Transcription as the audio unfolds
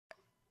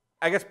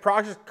I guess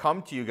projects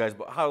come to you guys,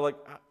 but how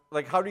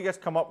do you guys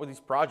come up with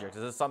these projects?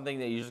 Is this something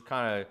that you just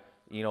kind of,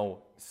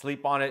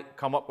 sleep on it,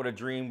 come up with a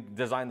dream,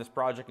 design this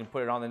project and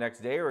put it on the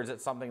next day? Or is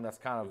it something that's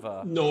kind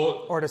of,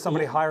 No. Or does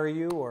somebody hire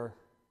you, or?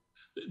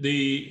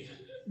 The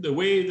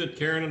way that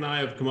Karen and I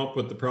have come up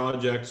with the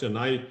projects, and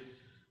I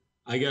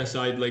guess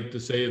I'd like to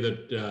say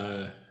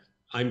that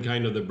I'm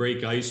kind of the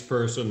break ice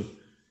person,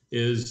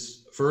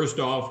 is first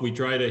off, we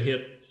try to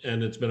hit,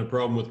 and it's been a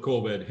problem with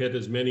COVID, hit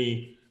as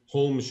many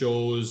home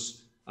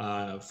shows,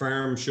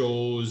 farm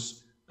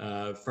shows,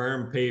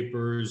 farm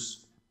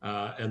papers.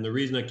 And the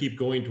reason I keep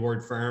going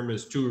toward farm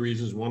is two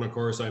reasons. One, of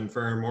course, I'm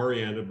farm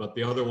oriented, but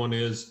the other one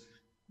is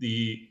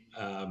the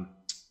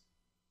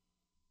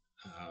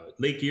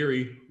Lake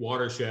Erie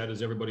watershed,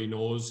 as everybody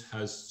knows,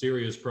 has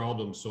serious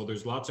problems. So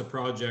there's lots of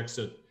projects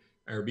that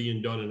are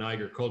being done in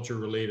agriculture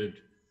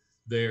related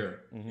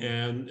there. Mm-hmm.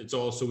 And it's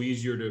also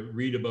easier to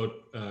read about,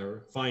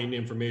 find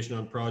information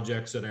on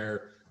projects that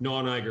are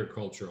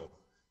non-agricultural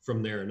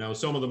from there. Now,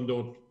 some of them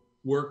don't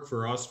work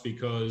for us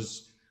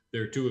because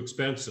they're too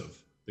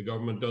expensive. The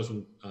government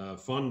doesn't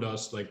fund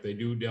us like they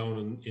do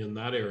down in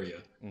that area.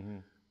 Mm-hmm.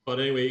 But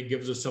anyway, it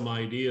gives us some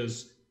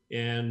ideas.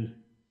 And,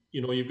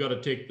 you've got to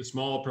take the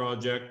small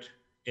project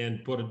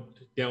and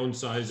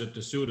downsize it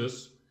to suit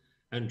us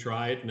and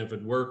try it. And if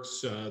it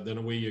works, then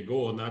away you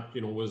go. And that,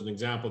 was an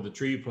example of the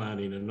tree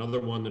planting. Another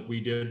one that we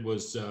did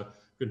was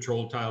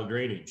controlled tile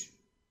drainage.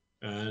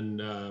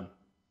 And,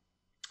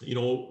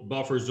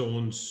 buffer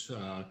zones,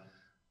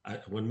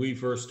 when we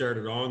first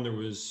started on, there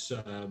was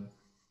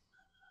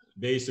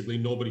basically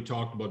nobody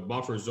talked about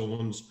buffer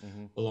zones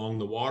mm-hmm. along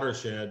the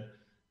watershed.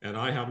 And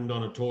I haven't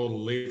done a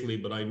total lately,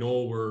 but I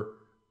know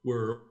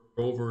we're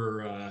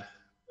over,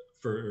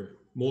 for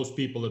most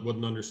people that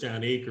wouldn't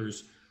understand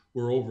acres,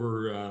 we're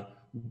over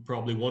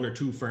probably 1 or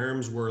 2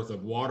 farms worth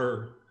of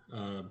water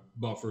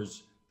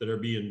buffers that are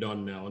being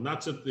done now. And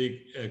that's at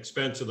the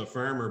expense of the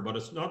farmer, but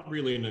it's not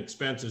really an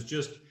expense. It's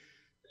just,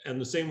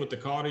 and the same with the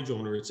cottage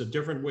owner, it's a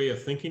different way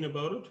of thinking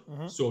about it.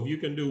 Mm-hmm. So if you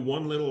can do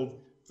one little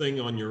thing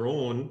on your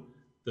own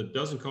that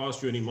doesn't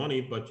cost you any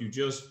money, but you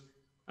just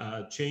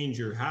change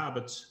your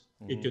habits,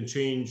 mm-hmm. it can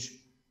change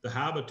the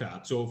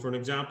habitat. So for an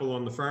example,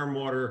 on the farm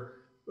water,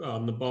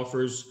 the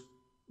buffers,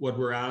 what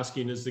we're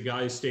asking is the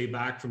guys stay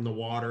back from the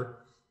water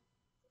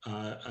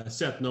a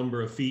set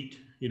number of feet,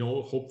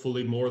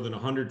 hopefully more than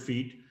 100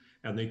 feet,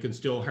 and they can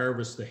still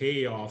harvest the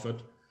hay off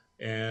it.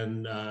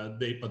 And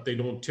but they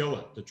don't till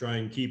it to try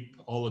and keep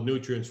all the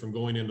nutrients from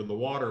going into the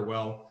water.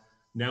 Well,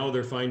 now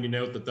they're finding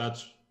out that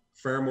that's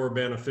far more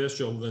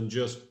beneficial than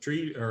just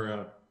tree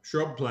or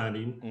shrub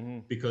planting, mm-hmm.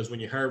 because when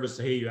you harvest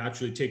the hay, you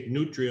actually take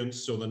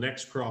nutrients. So the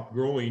next crop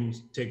growing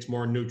takes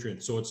more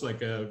nutrients. So it's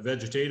like a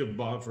vegetative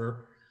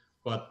buffer,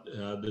 but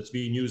that's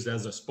being used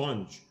as a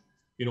sponge.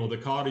 The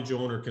cottage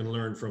owner can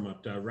learn from it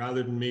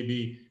rather than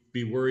maybe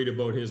be worried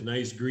about his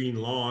nice green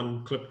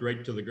lawn clipped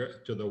right to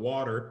the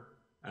water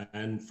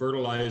and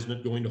fertilizing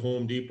it, going to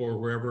Home Depot or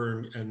wherever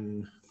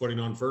and putting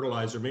on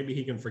fertilizer. Maybe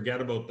he can forget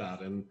about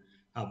that and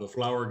have a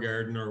flower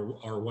garden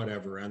or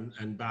whatever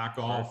and back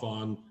off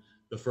on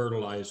the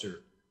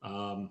fertilizer.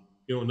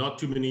 Not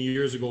too many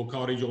years ago,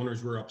 cottage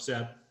owners were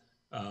upset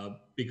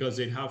because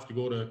they'd have to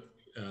go to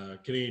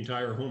Canadian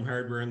Tire, Home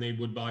Hardware, and they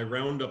would buy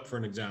Roundup, for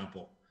an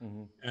example.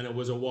 Mm-hmm. And it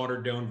was a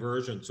watered down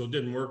version, so it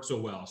didn't work so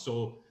well.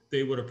 So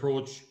they would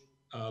approach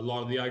a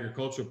lot of the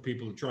agricultural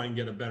people to try and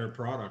get a better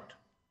product,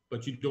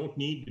 but you don't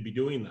need to be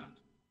doing that.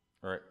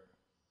 All right.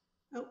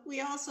 We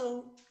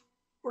also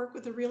work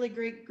with a really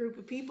great group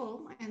of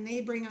people, and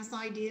they bring us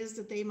ideas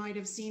that they might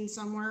have seen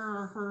somewhere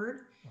or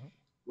heard. Mm-hmm.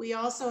 We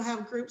also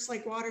have groups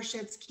like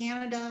Watersheds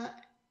Canada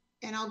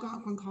and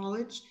Algonquin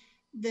College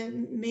that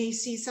may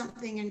see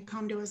something and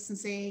come to us and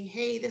say,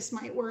 hey, this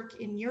might work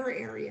in your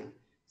area.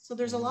 So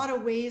there's a lot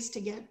of ways to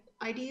get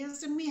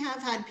ideas, and we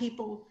have had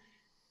people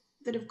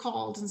that have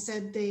called and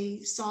said they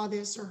saw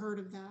this or heard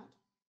of that.